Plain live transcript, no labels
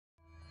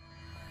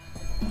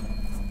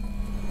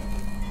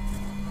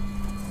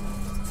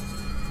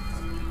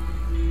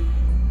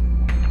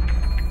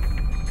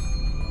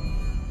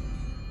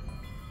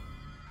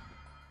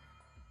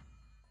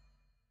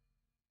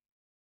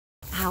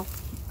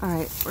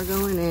Alright, we're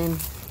going in.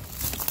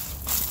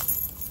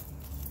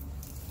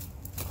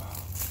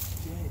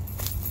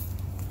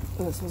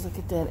 Oh, it smells like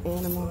a dead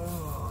animal.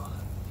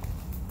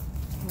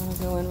 I'm gonna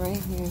go in right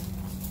here.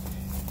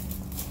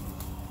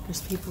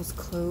 There's people's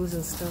clothes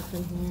and stuff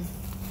in here.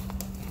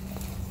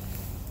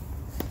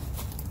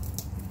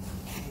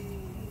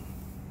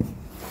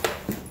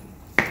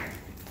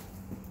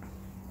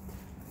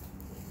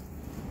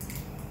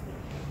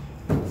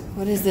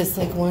 What is this,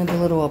 like one of the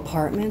little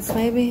apartments,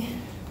 maybe?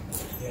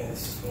 Yeah,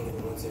 this is one of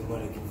the ones they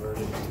might have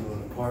converted into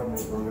an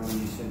apartment. Remember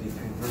you said they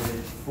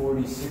converted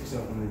 46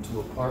 of them into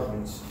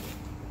apartments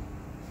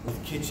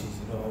with kitchens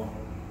and all.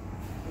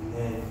 And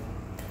then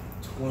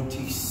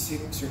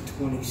 26 or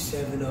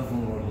 27 of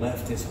them were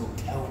left as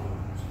hotel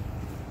rooms.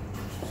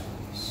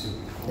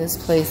 This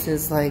place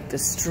is like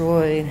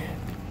destroyed.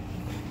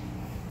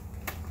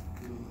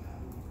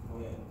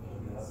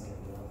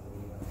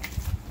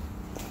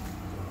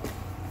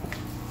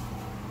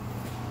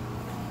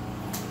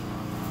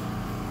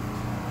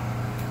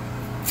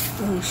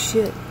 Oh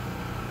shit,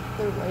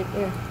 they're right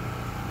there.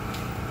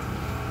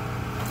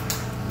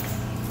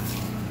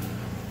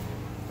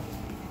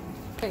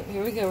 Alright,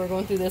 here we go. We're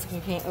going through this because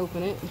we can't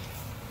open it.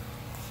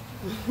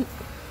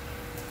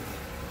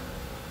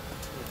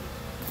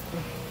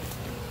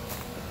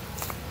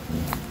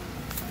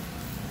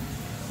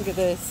 Look at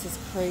this, it's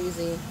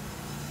crazy.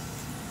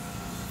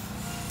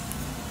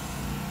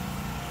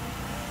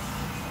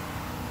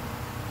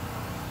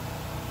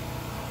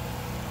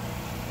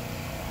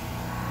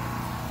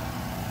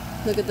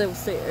 Look at those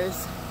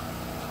stairs.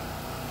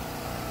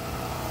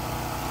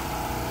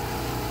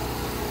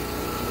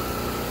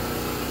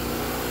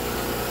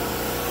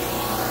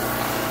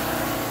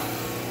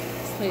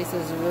 This place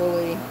is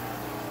really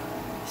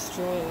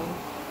destroying.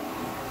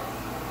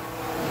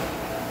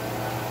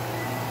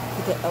 Look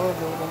at the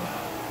elevator.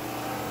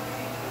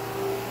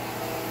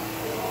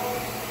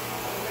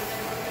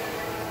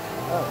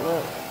 Oh,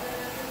 look.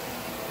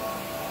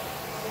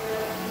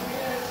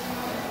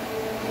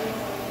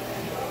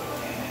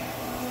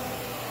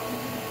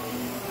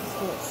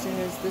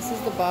 Upstairs. This is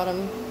the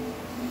bottom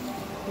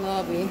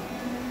lobby.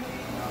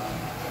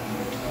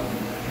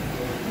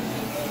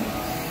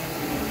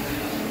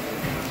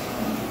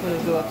 I'm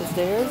gonna go up the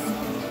stairs.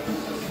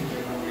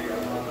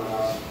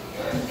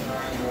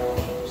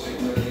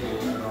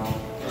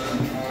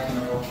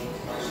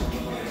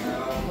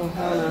 Oh,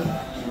 hell no.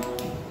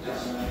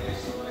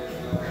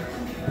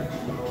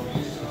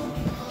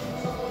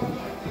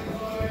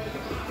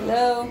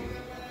 Hello?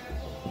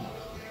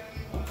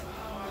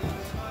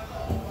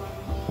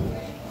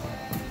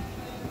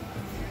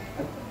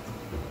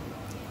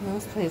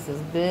 This place is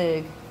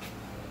big.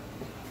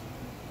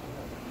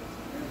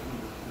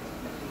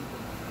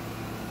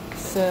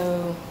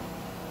 So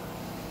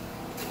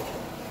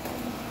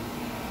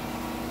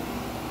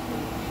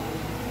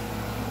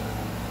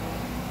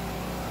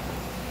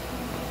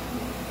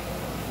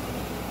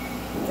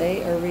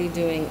they are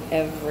redoing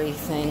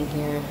everything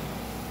here.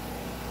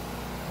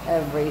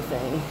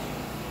 Everything.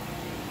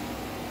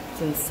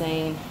 It's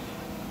insane.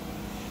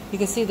 You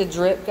can see the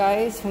drip,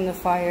 guys, from the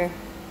fire.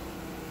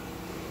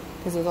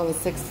 Because it was on the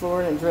 6th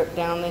floor and it dripped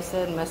down, they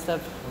said, and messed up.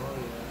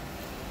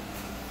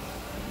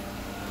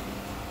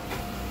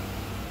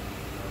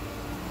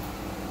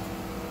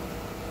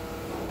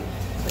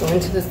 Going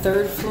to the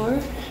 3rd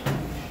floor.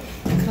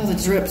 Look at all the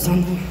drips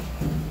on them.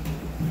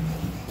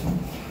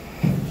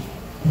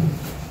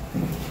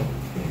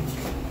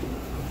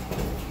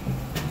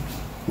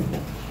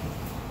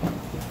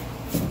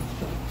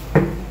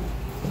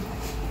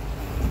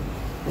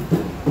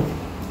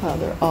 Oh,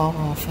 they're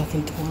all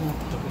fucking torn up.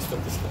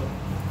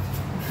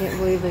 I can't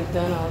believe they've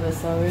done all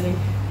this already.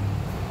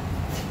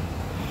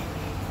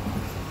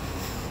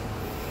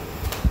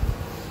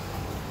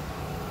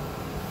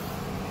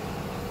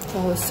 It's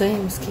all the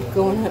same, just keep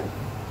going up.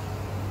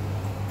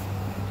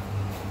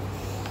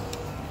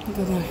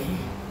 Go down here.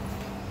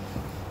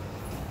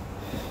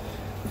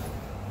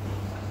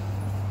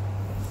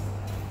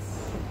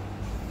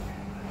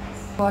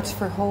 Watch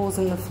for holes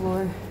in the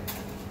floor.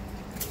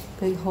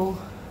 Big hole.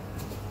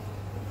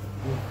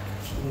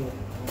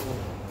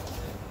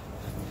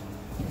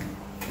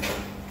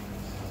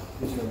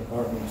 These are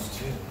apartments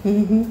too.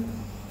 Mm-hmm.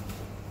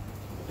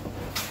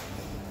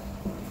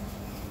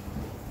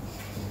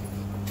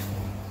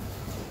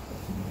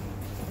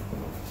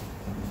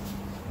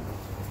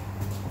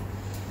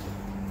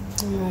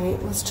 Alright,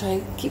 let's try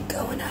to keep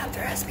going up.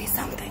 There has to be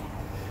something.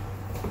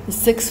 The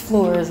 6th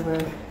floor is where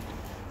it's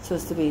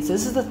supposed to be. So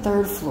this is the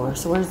 3rd floor.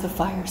 So where's the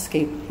fire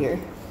escape here?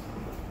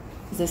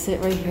 Is this it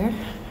right here?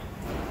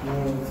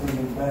 No, it's in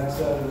the back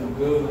side of the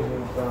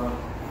building.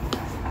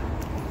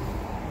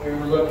 We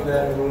were looking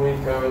at it when we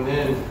coming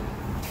in.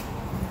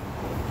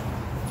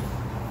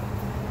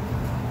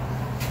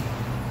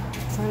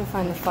 I'm trying to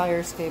find the fire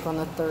escape on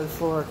the 3rd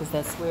floor because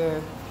that's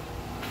where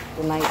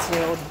the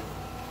 19-year-old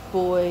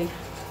boy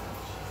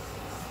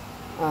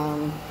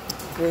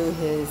threw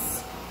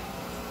his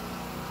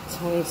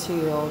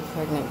 22-year-old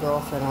pregnant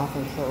girlfriend off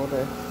and killed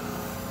her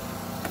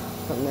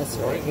from this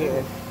right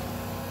here.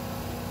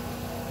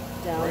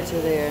 down to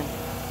there.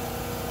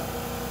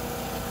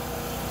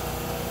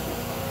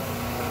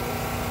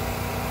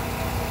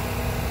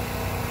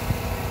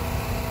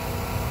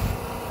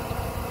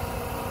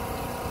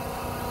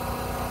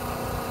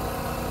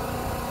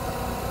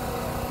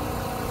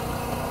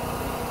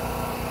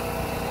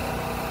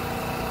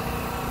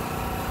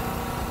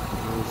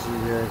 As you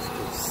guys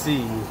can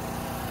see,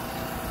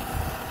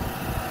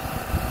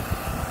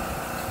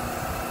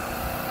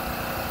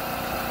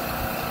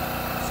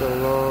 it's a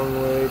long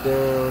way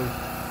down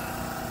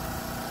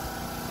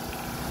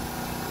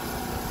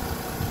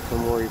from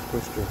where you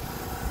pushed her.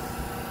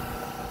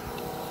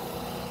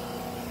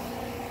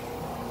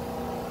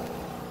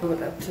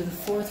 Going up to the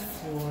 4th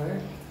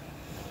floor.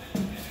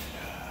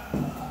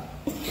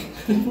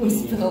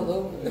 Almost fell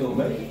over. It'll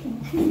make it.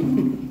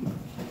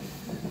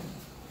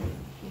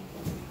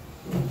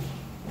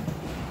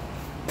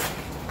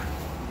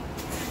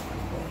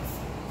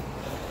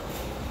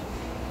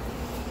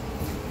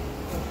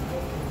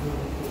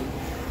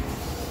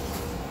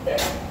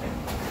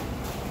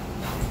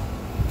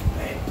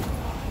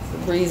 The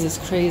breeze is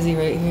crazy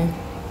right here.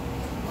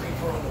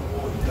 Creeper on the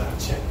wall, you gotta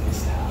check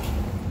this out.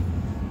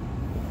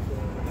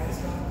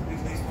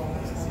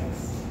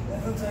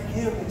 That looks like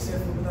him,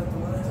 except for without the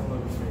lines all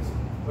over his face.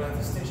 Without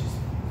the stitches.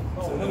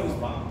 Oh, that was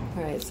bomb.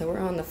 Alright, so we're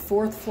on the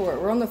 4th floor.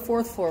 We're on the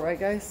 4th floor, right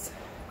guys?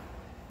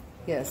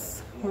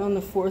 Yes, we're on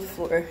the 4th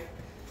floor.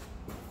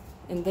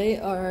 And they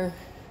are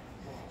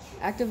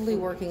actively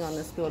working on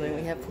this building.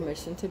 We have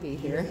permission to be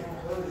here.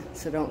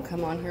 So don't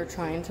come on here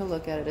trying to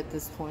look at it at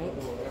this point.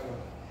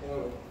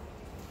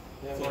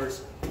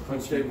 Floor's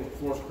unstable,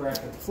 floor's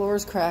cracking.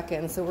 Floor's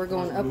cracking, so we're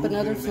going up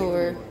another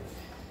floor.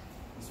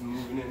 It's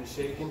moving and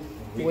shaking.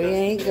 We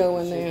ain't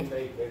going there.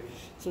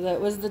 So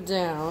that was the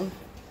down.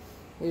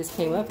 We just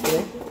came up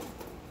here.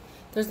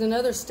 There's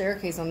another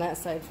staircase on that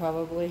side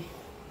probably.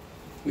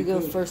 You go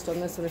first on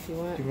this one if you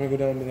want. You want to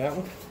go down to that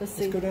one? Let's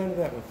see. Let's go down to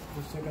that one.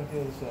 Let's check out the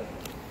other side.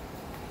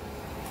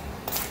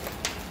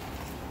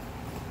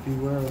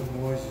 Beware of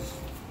noises.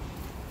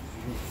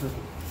 Your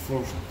freaking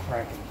floor's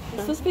cracking.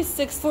 It's supposed to be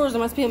 6 floors.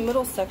 There must be a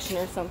middle section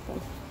or something.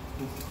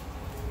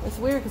 It's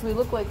weird because we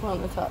look like we're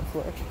on the top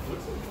floor. It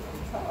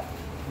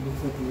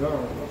looks like we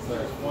are.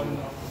 There's one.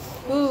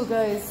 Ooh,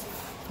 guys,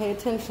 pay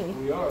attention.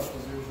 We are,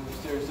 because there's the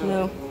stairs up.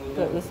 No,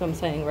 but that's what I'm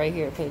saying right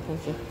here. Pay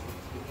attention.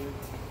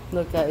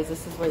 Look, guys,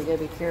 this is where you gotta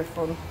be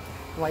careful.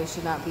 Why you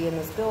should not be in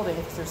this building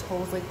because there's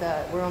holes like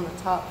that. We're on the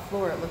top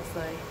floor, it looks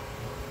like.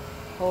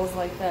 Holes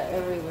like that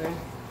everywhere.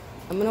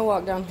 I'm gonna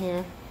walk down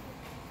here.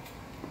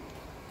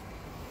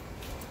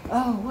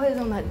 Oh, what is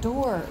on that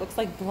door? It looks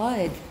like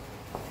blood.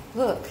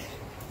 Look.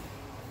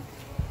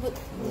 Look,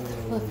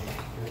 look.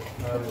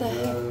 What the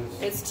heck?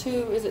 It's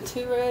too, is it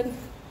too red?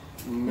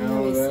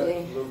 No, Let me that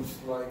see. looks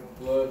like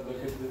blood.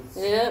 Look at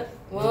this. Yep,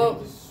 Look well. at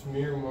the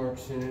smear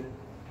marks in it.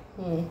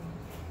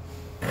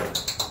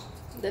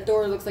 That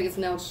door looks like it's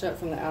nailed shut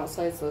from the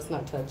outside, so let's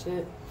not touch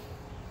it.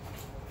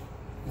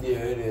 Yeah,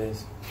 it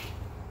is.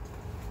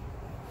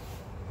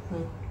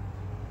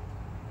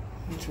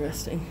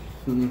 Interesting.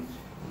 Mm-hmm.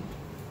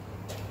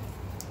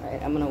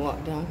 Alright, I'm gonna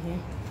walk down here.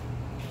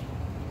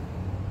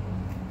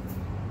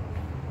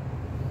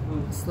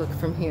 Let's look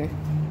from here.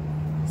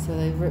 So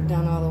they've ripped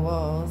down all the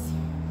walls.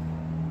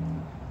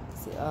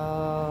 See,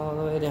 all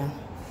the way down.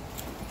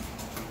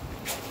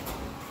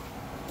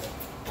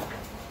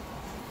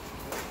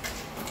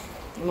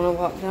 I'm gonna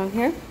walk down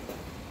here.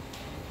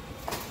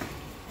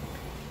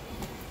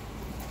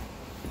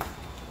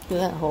 Look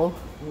at that hole.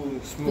 Holy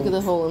smokes. Look at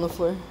the hole in the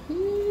floor.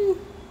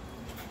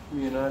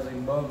 Me and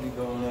Isaac Bobby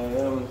going out of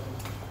that one.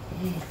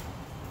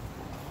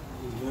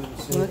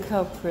 Look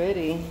how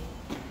pretty.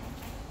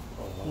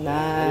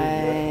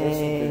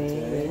 Nice.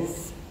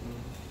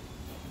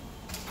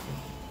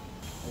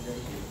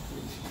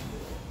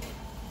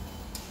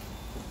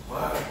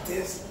 Wow,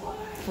 this.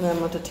 And then I'm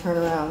about to turn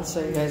around and show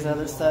you guys the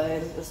other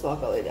side. Let's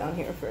walk all the way down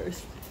here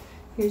first.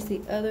 Here's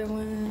the other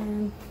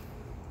one.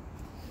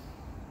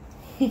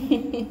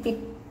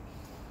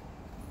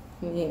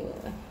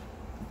 Yeah.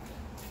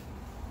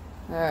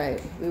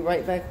 Alright, we'll be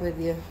right back with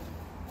you.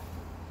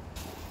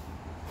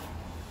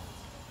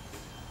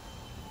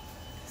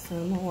 So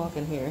I'm gonna walk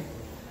in here.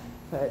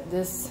 But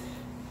this,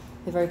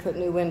 they've already put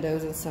new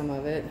windows in some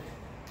of it.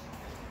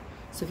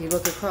 So if you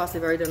look across,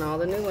 they've already done all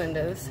the new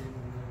windows.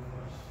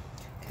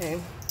 Okay.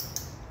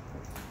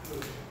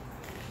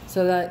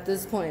 So that at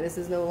this point, this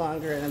is no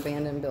longer an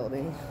abandoned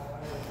building.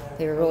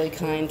 They were really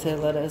kind to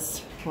let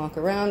us walk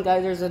around.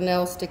 Guys, there's a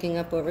nail sticking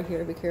up over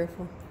here. Be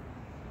careful.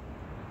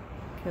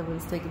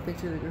 Kevin's taking a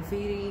picture of the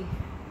graffiti.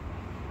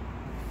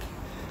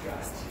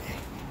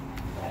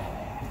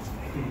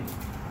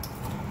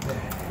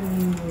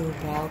 Ooh,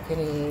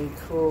 balcony,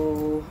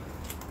 cool.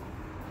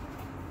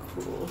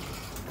 Cool.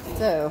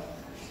 So,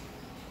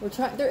 we're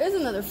trying, there is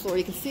another floor.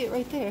 You can see it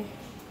right there.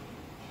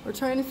 We're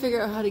trying to figure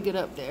out how to get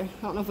up there.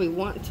 I don't know if we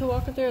want to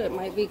walk up there. It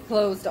might be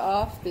closed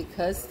off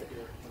because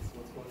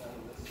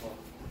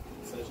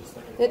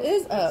it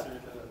is up.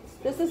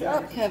 This is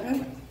up,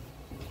 Kevin.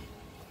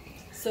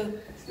 So,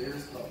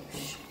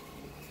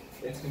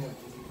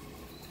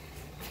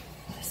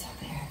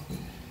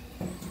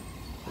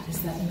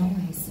 that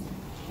noise?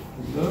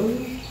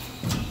 Really?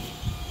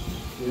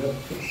 Yep,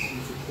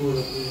 it's a cord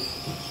up there.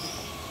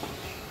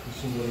 There's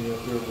somebody up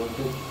there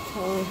working.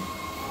 Totally.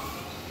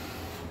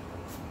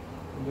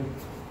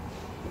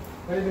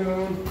 How you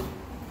doing?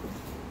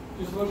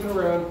 Just looking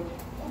around.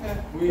 Okay.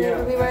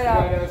 We'll be right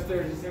out.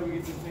 Downstairs. He said we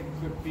could just take a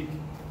quick peek.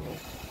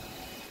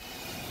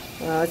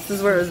 This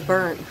is where it was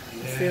burnt.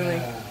 The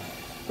ceiling.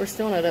 We're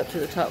still not up to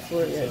the top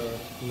floor yet.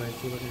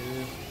 Nice little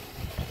area.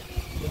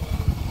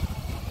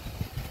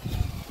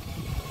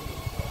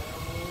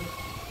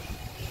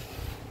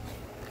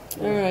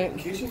 All right.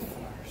 Kitchen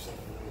fire or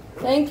something.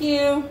 Thank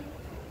you.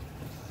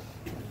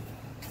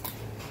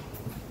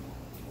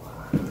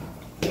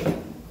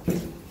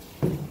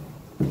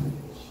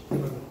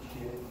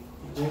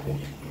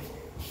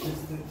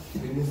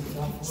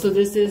 So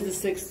this is the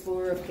 6th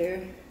floor up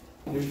there.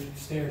 There's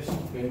stairs,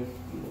 babe.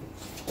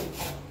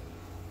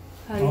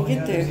 How do you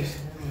get there?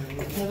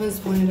 Kevin's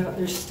pointed out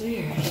there's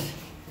stairs.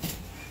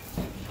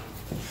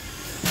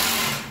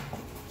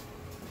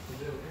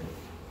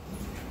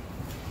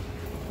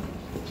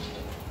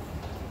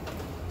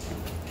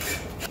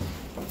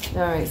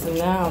 Alright, so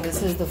now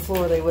this is the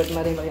floor they wouldn't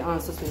let anybody on.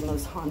 It's supposed to be the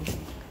most haunted.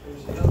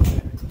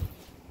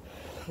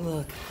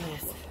 Look at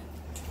this.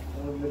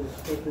 Elevator's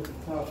stuck at the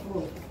top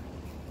floor.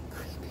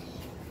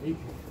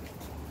 Creepy.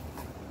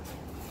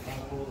 I'm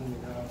holding it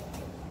out.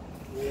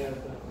 We have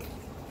the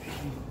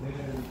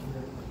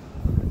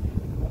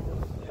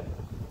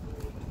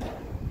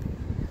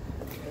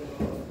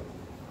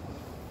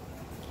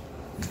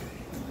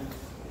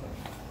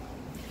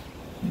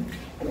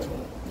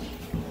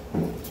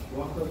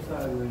walk up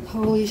sideways.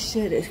 Holy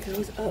shit, it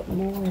goes up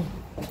more.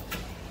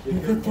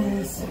 Look at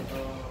this.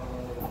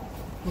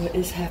 What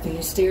is happening?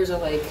 The stairs are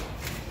like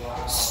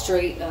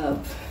straight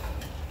up.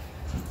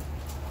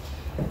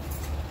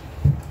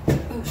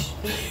 Oh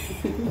shit.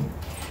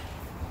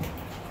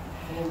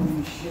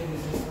 Holy shit,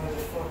 is this like a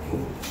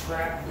fucking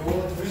trap door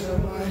or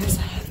something? What is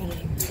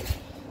happening?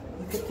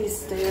 Look at these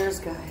stairs,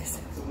 guys.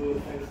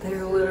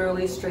 They're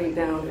literally straight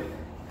down.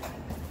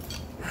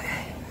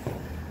 Okay.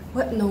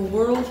 What in the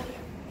world?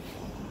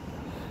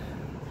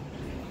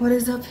 What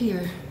is up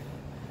here?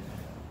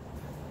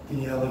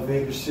 The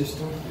elevator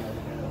system.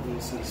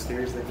 There's some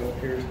stairs that go up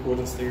here,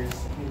 wooden stairs.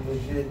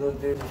 Look,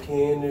 there's a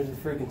can, there's a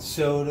freaking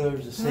soda,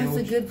 there's a sandwich.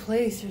 That's a good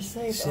place. You're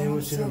safe.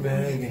 Sandwich in a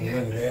bag, and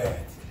look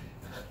at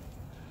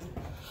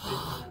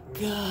that.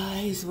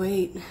 Guys,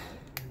 wait.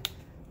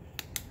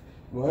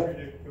 What?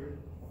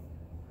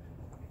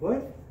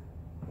 What?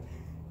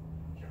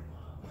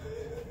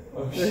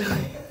 Oh shit.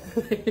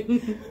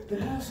 The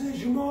house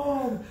is your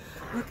mom.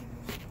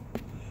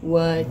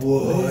 What?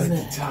 Whoa, What is at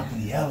that? the top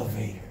of the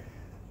elevator.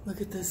 Look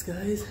at this,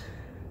 guys.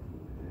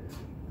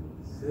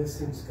 This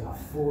thing's got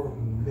 4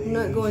 major I'm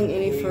not going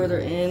any windows. further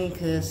in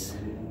because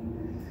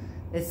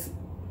it's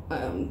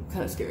kind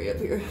of scary up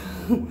here.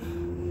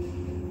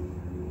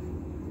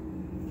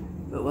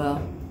 But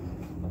well.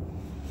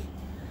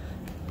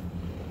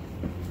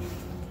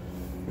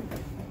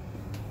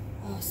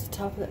 Oh, it's the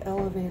top of the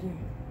elevator.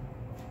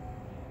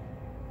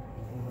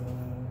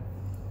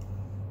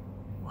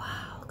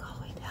 Wow, look all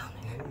the way down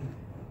there.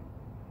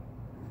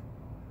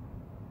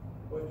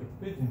 What the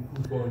pigeon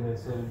poop on that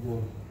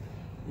son?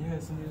 Yeah,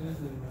 somebody lives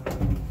in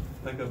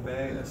like a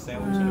bag, a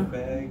sandwich in a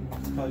bag.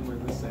 It's probably where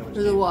this sandwich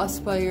There's a came.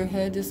 wasp by your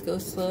head, just go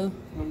slow.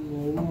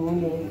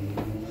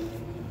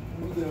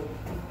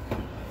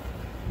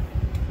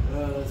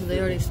 So they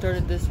already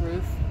started this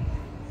roof.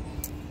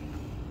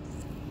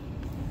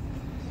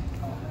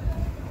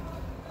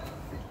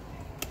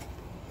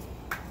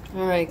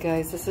 Alright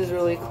guys, this is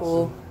really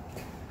cool.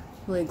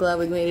 Really glad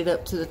we made it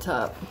up to the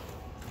top.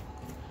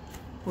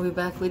 We'll be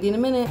back with you in a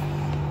minute.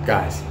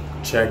 Guys,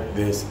 check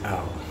this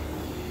out.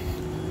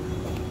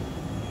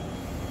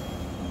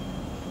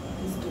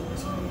 This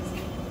door's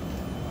crazy.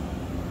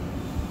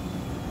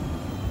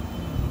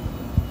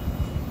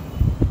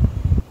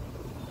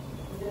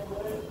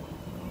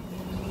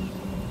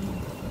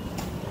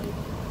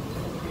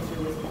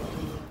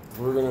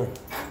 We're gonna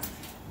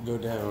go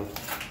down.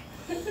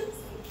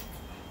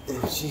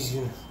 And she's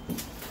gonna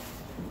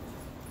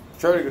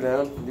try to go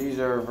down. These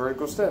are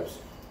vertical steps.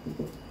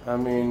 I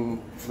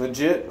mean,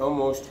 legit,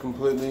 almost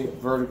completely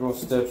vertical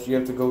steps. You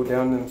have to go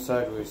down them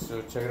sideways.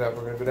 So check it out.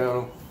 We're gonna go down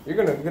them. You're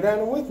gonna go down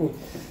them with me.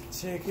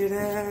 Check it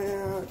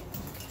out.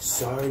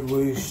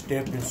 Sideways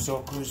stepping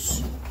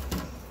suckers.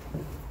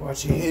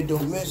 Watch your head.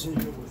 Don't miss it.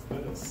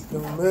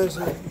 Don't miss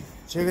it.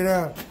 Check it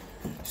out.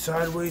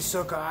 Sideways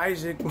sucker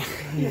Isaac.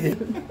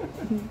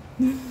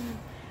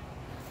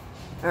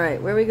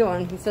 Alright, where are we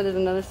going? You said there's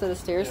another set of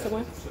stairs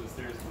somewhere? So the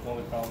stairs, the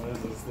only problem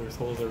is there's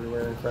holes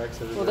everywhere and cracks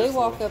everywhere. Well, they so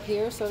walk up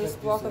here, so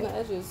just walk on the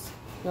edges.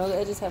 No, the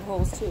edges have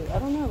holes too. I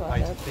don't know about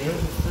that. There's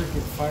a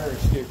freaking fire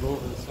escape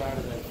over the side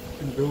of that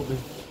building.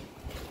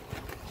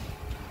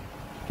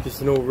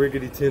 Just an old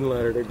rickety tin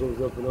ladder that goes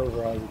up and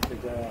over. I would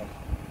check that out.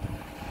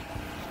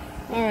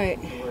 Alright.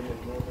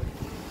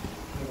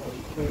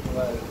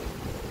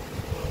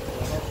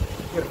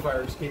 Got a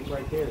fire escape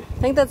right there. I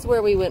think that's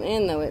where we went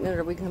in though, or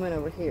did we come in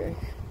over here?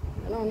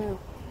 I don't know.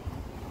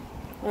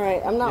 All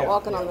right, I'm not Yeah.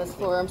 walking on this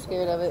floor. I'm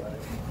scared of it.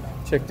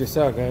 Check this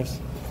out, guys.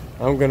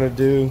 I'm gonna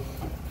do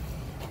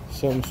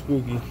something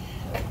spooky.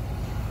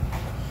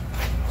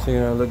 So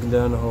you're looking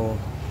down the hole.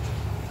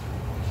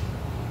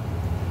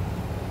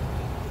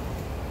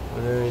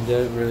 But there ain't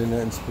that really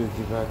nothing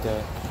spooky about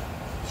that.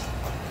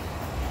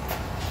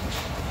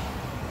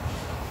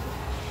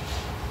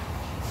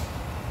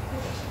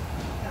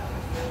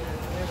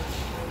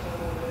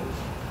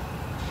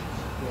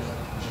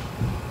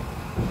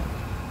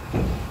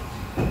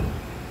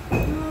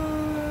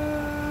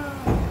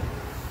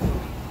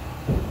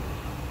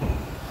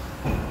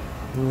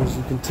 And as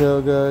you can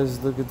tell, guys,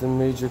 look at the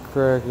major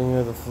cracking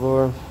of the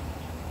floor.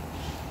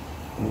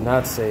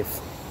 Not safe.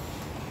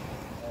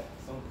 At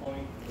some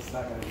point, it's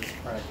not gonna just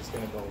crack. It's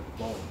gonna go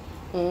boom.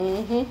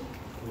 Mm-hmm.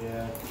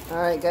 Yeah.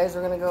 All right, guys,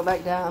 we're gonna go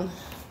back down.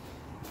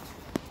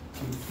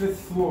 To the 5th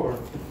floor.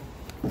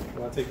 You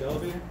wanna take the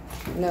elevator?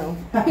 No.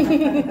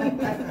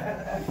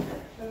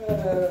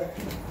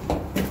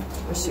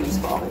 My shoe's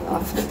falling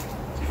off.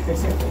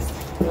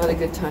 Not a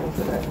good time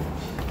for that.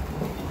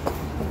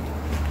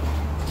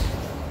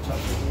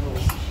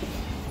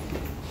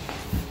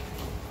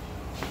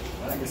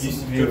 It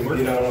used to be able to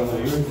get out on the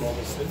roof.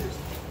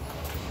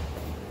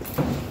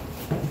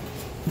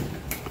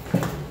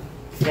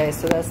 Okay,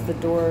 so that's the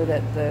door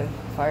that the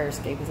fire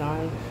escape is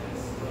on.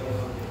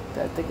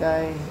 That the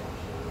guy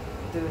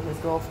threw his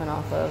girlfriend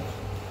off of.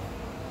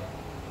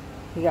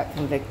 He got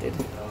convicted,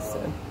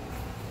 so.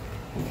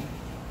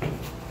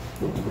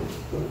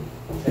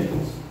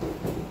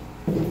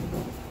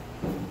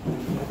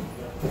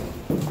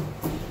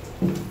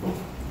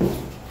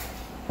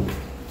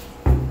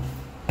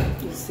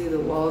 You see the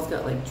walls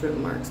got like drip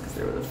marks because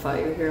there was a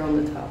fire here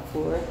on the top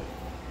floor.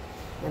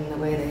 And the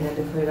way they had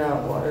to put it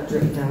out, water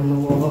dripped down the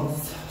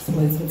walls. That's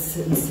why it's been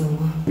sitting so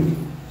long.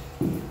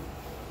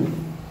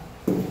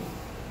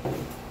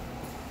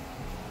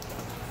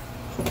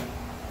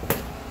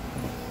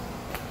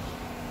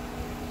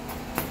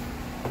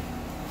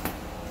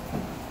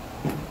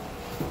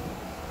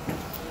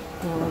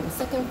 Now on the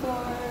second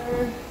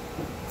floor,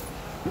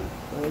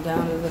 going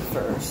down to the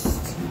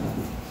first.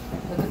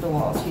 Look at the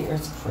walls here,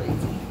 it's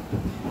crazy.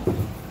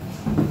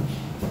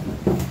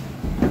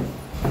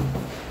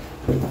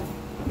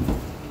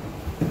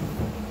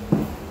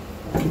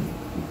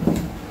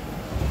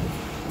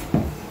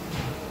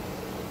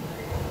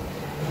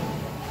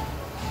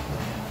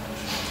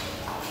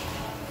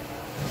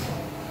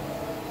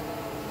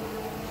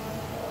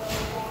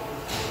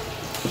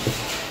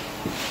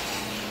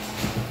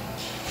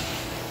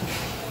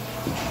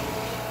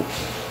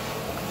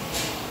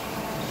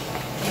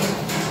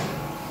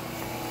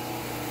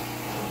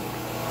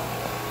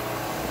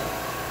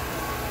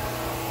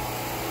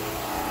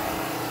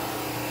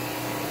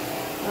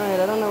 Alright,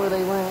 I don't know where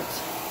they went.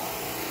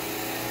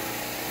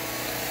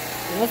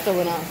 They must have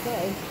went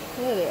outside.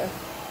 There they are.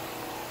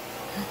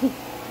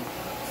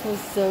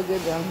 Smells so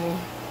good down here.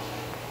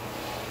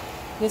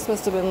 This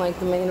must have been like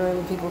the main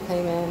room people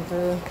came in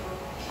through.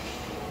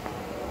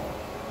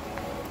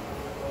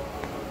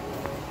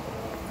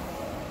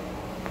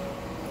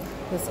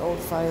 This old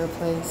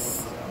fireplace.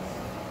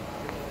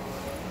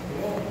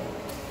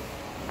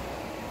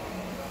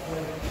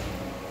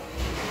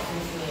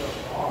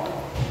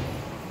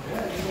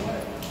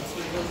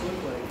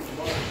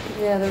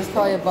 Yeah, there's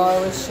probably a bar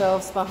with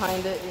shelves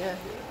behind it, yeah.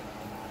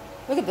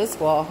 Look at this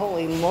wall,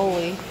 holy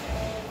moly.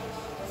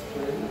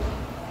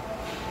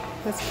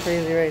 That's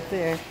crazy right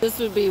there. This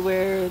would be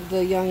where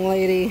the young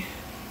lady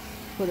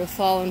would have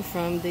fallen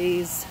from,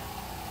 these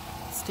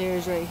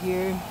stairs right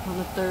here on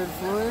the 3rd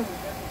floor.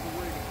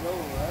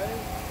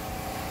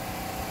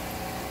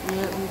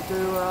 Yeah, we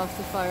threw her off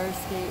the fire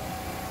escape.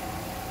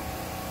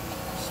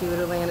 She would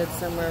have landed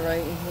somewhere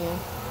right in here.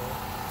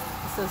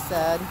 It's so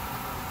sad.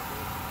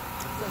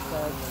 So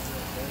sad.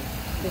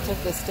 They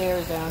took the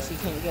stairs down. She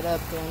can't get up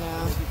there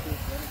now.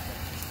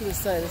 To the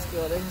side of this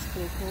building. It's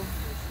pretty cool.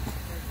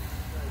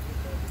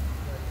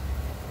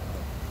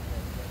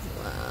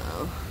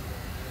 Wow.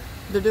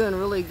 They're doing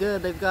really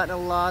good. They've gotten a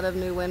lot of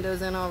new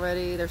windows in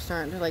already. They're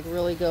starting to like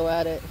really go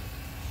at it.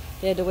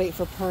 They had to wait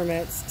for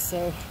permits,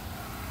 so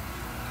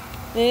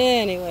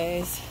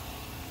anyways.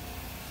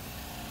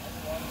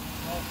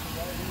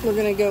 We're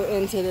gonna go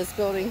into this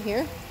building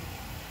here.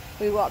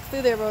 We walked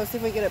through there, but let's see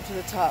if we get up to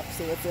the top,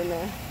 see what's in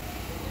there.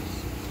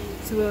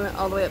 So we went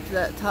all the way up to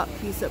that top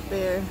piece up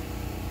there.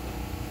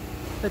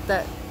 But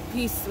that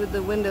piece with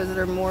the windows that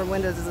are more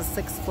windows is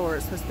the 6th floor.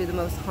 It's supposed to be the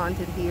most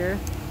haunted here.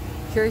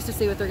 Curious to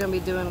see what they're going to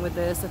be doing with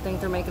this. I think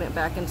they're making it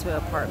back into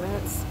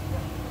apartments.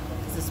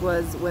 Because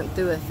this went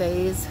through a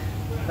phase.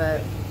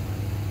 But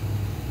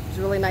it's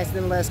really nice of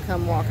them to let us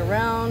come walk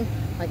around.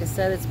 Like I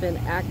said, it's been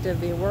active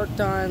being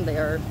worked on. They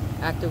are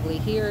actively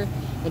here.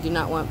 They do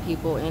not want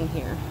people in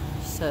here.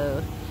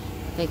 So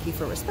thank you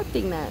for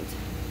respecting that.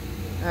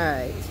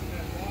 Alright.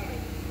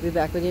 Be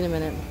back with you in a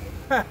minute.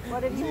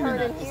 What have you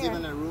heard in here? It's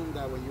even a room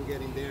that when you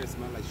get in there, it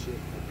smells like shit,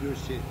 like pure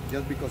shit,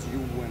 just because you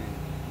went in.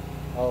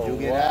 Oh, you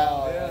get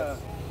wow. out, Yeah.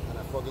 and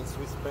a fucking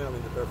sweet smell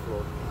in the 3rd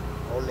floor.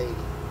 Old lady.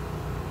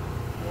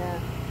 Yeah.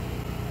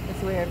 It's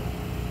It's weird.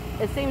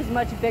 It seems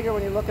much bigger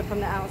when you're looking from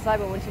the outside,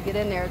 but once you get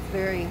in there, it's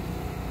very...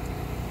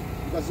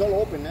 Because it's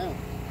all open now.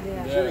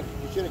 Yeah. You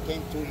should have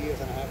came 2 years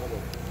and a half ago.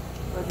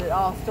 Was it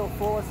all still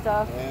full of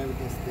stuff?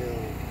 Everything's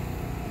still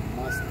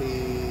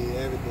musty,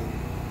 everything.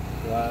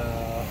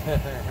 Wow.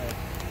 That's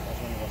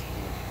when it was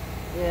cool.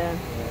 Yeah.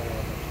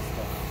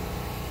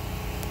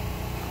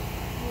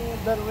 Yeah,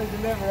 better late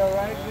than never, all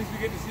right? At least we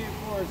get to see it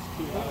for us.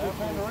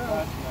 Turn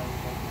around.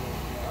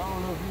 I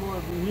don't know if you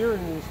want to be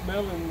hearing and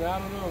smelling. I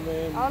don't know,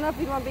 man. I don't know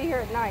if you want to be here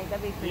at night.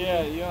 That'd be creepy.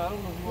 Yeah. I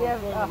don't know if you You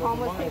want have to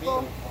homeless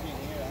people?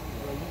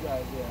 Well, you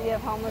guys, yeah. Do you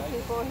have homeless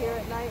people here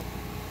at night?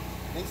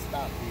 They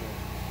stopped here.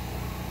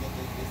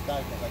 They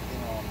stopped because I think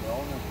the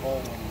owner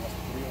called when it was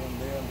 3 on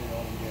there and they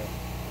only there.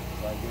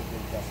 So I guess they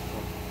just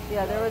took.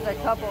 Yeah, there was a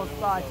couple of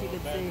spots you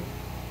could see.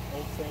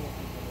 Old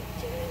sandwiches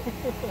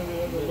in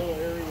the little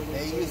area where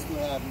They used to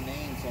have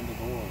names on the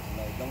doors,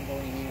 like don't go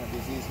in here,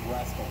 this is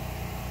Rascal.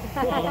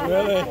 Oh,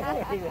 really?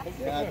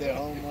 They had their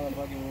own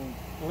motherfucking room.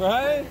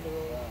 Right?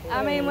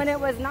 I mean, when it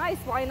was nice,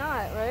 why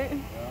not, right?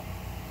 Yeah.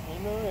 I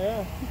know,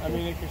 yeah. I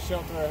mean, it could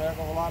shelter a heck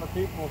of a lot of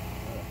people.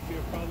 be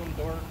a problem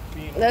door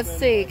being Let's open,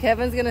 see. but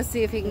Kevin's going to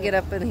see if he can get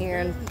up in here.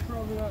 And It's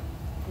probably not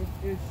an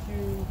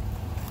issue.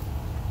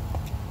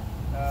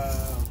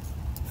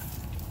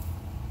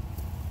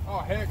 Oh,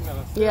 heck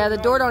no. yeah, the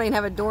door don't even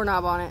have a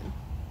doorknob on it.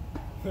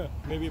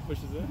 maybe it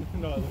pushes in.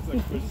 No, it looks like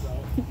it pushes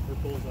out or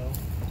pulls out.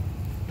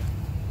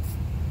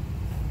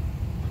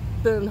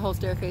 Boom, the whole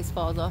staircase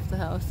falls off the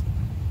house.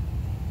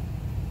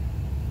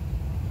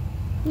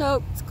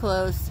 Nope, it's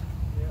closed.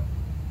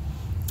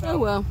 Yeah. Oh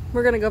well,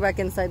 we're gonna go back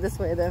inside this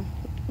way though.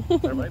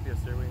 There might be a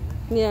stairway in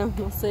there. Yeah,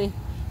 we'll see.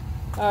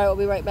 Alright, we'll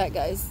be right back,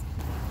 guys.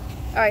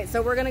 Alright,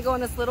 so we're gonna go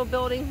in this little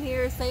building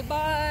here, say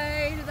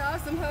bye to the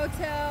awesome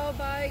hotel.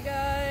 Bye,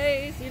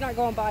 guys. You're not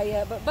going by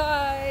yet, but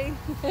bye.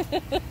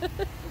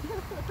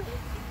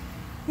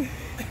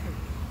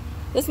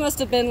 This must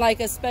have been like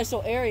a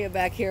special area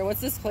back here.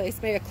 What's this place?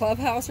 Maybe a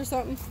clubhouse or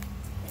something?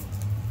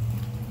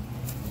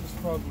 It's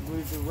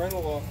probably the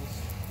rental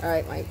office.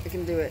 Alright, Mike, we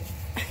can do it.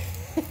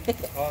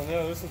 Oh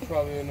no, this is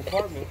probably an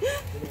apartment.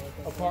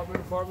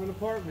 Apartment.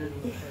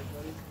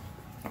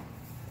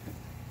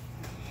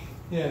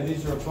 Yeah,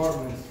 these are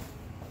apartments.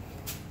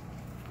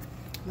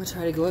 I'm gonna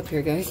try to go up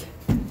here, guys.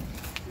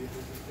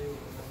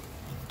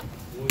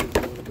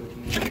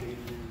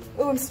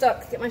 Oh, I'm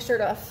stuck. Get my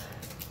shirt off.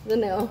 The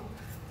nail.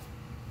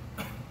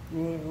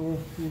 You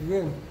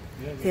good?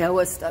 Yeah, I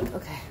was stuck.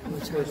 Okay, I'm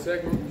gonna For try. a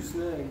second you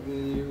snagged,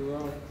 then you're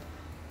wrong.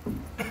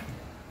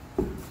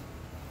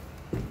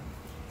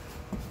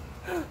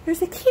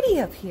 There's a kitty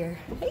up here.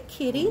 Hey,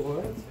 kitty.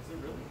 What?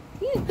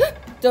 Yeah.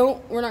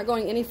 Don't. We're not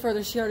going any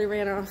further. She already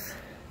ran off.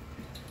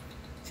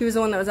 She was the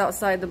one that was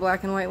outside, the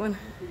black and white one.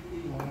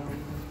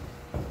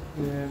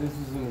 Yeah, this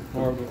is an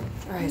apartment.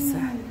 All right, so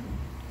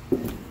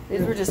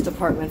these were just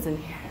apartments in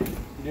here.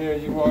 Yeah,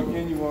 you walk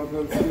in, you walk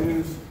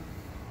upstairs,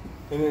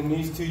 and then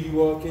these two you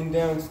walk in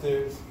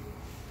downstairs.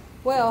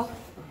 Well,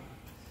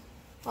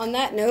 on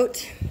that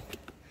note,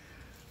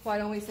 why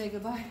don't we say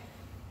goodbye?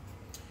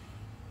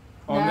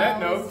 On that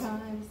note, It's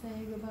time to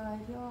say goodbye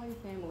to all your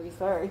family.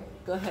 Sorry.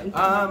 Go ahead.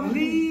 I'm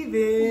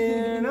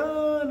leaving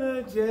on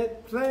a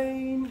jet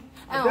plane.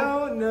 I Ow.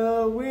 don't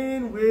know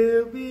when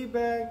we'll be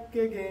back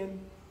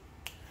again.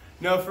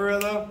 No, for real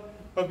though.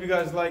 Hope you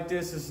guys like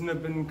this. It's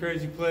been a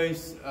crazy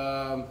place. It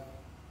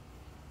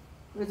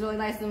was really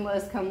nice of them to let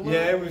us come look.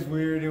 Yeah, it was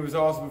weird. It was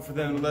awesome for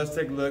them. Let's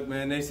take a look,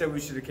 man. They said we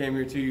should have came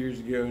here 2 years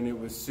ago, and it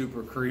was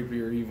super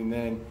creepier even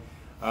then.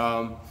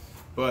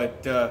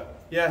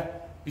 Yeah,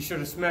 be sure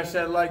to smash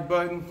that like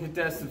button, hit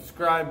that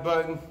subscribe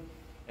button,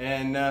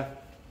 and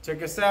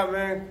check us out,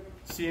 man.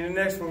 See you in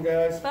the next one,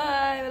 guys.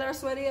 Bye with our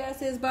sweaty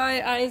asses.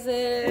 Bye,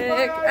 Isaac.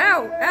 Bye.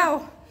 Ow,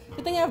 ow.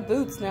 Good thing I have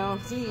boots now.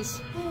 Jeez.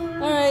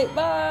 All right,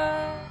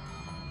 bye.